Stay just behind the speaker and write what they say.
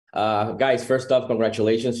Guys, first off,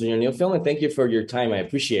 congratulations on your new film and thank you for your time. I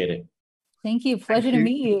appreciate it. Thank you. Pleasure to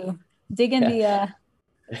meet you. Dig in the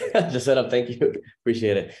Just set up. Thank you.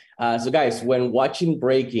 Appreciate it. So, guys, when watching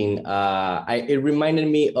Breaking, it reminded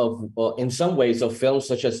me of, in some ways, of films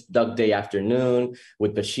such as Dog Day Afternoon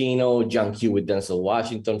with Pacino, John Q with Denzel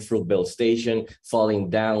Washington, Fruitvale Station, Falling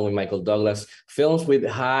Down with Michael Douglas, films with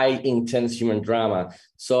high, intense human drama.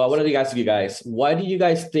 So, I wanted to ask you guys, why do you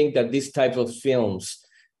guys think that these types of films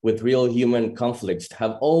with real human conflicts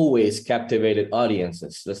have always captivated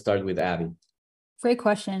audiences? Let's start with Abby. great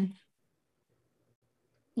question.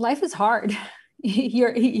 Life is hard.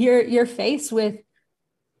 You're faced with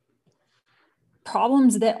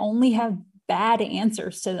problems that only have bad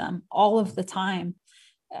answers to them all of the time.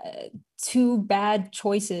 Two bad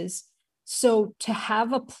choices. So to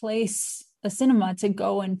have a place, a cinema, to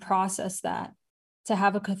go and process that, to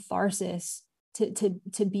have a catharsis,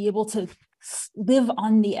 to be able to live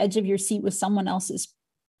on the edge of your seat with someone else's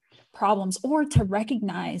problems, or to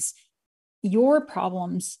recognize your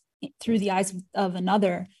problems through the eyes of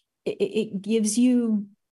another, it gives you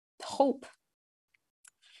hope,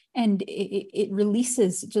 and it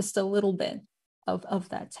releases just a little bit of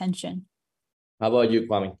that tension. How about you,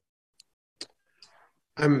 Kwame?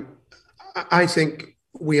 I think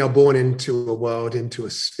we are born into a world, into a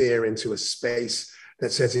sphere, into a space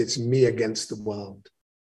that says it's me against the world.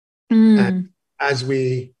 And as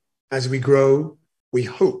we grow, we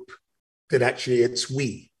hope that actually it's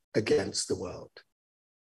we against the world,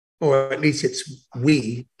 or at least it's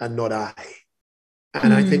we and not I.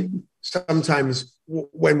 And I think sometimes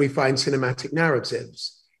when we find cinematic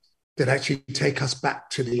narratives that actually take us back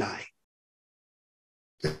to the I,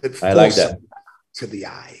 that I like that. to the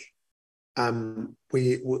I,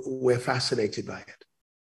 we're fascinated by it.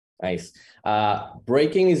 Nice.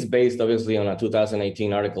 Breaking is based obviously on a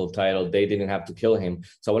 2018 article titled "They Didn't Have to Kill Him."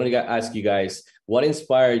 So I wanted to ask you guys, what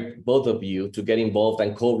inspired both of you to get involved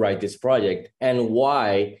and co-write this project, and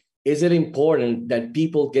why is it important that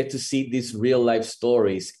people get to see these real life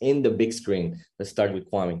stories in the big screen? Let's start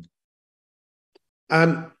with Kwame.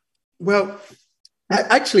 Well,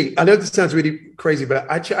 actually, I know this sounds really crazy, but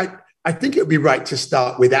actually, I think it would be right to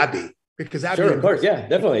start with Abby. Because Abby, sure, of course, yeah,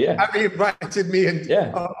 definitely, yeah. Abby invited me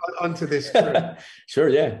onto this trip. Sure,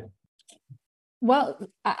 yeah. Well,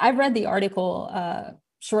 I read the article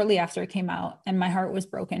shortly after it came out, and my heart was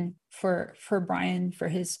broken for Brian, for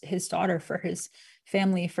his daughter, for his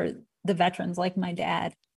family, for the veterans like my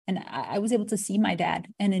dad. And I was able to see my dad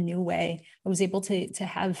in a new way. I was able to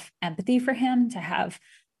have empathy for him, to have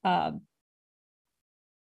a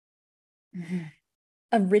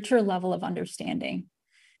richer level of understanding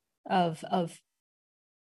of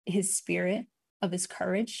his spirit, of his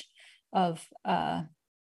courage, of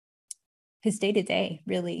his day-to-day,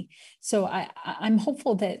 really. So I'm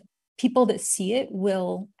hopeful that people that see it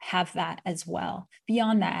will have that as well.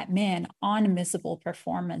 Beyond that, man, unmissable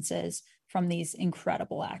performances from these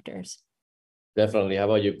incredible actors. Definitely. How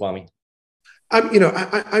about you, Kwame?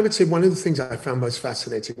 I would say one of the things I found most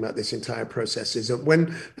fascinating about this entire process is that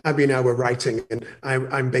when Abby and I were writing, and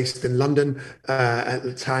I'm based in London at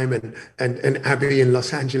the time, and Abby in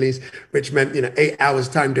Los Angeles, which meant 8 hours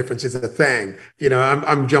time difference is a thing.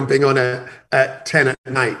 I'm jumping on at 10 at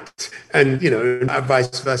night, and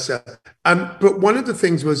vice versa. But one of the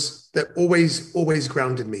things was that always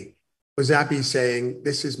grounded me was Abby saying,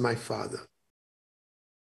 "This is my father.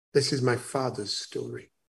 This is my father's story."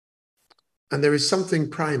 And there is something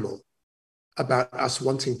primal about us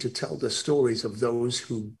wanting to tell the stories of those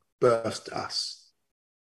who birthed us,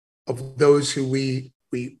 of those who we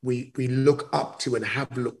look up to and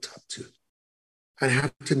have looked up to, and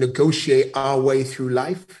have to negotiate our way through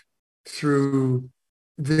life through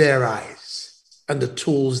their eyes and the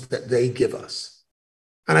tools that they give us.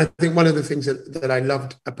 And I think one of the things that I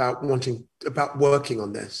loved about working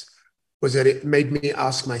on this was that it made me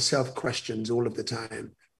ask myself questions all of the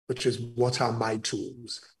time, which is, what are my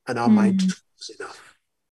tools, and are my tools enough?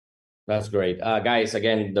 That's great. Guys,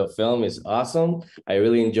 again, the film is awesome. I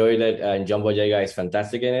really enjoyed it, and John Boyega is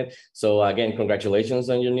fantastic in it. So again, congratulations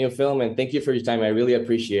on your new film, and thank you for your time. I really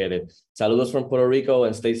appreciate it. Saludos from Puerto Rico,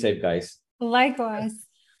 and stay safe, guys. Likewise.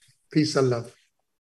 Peace and love.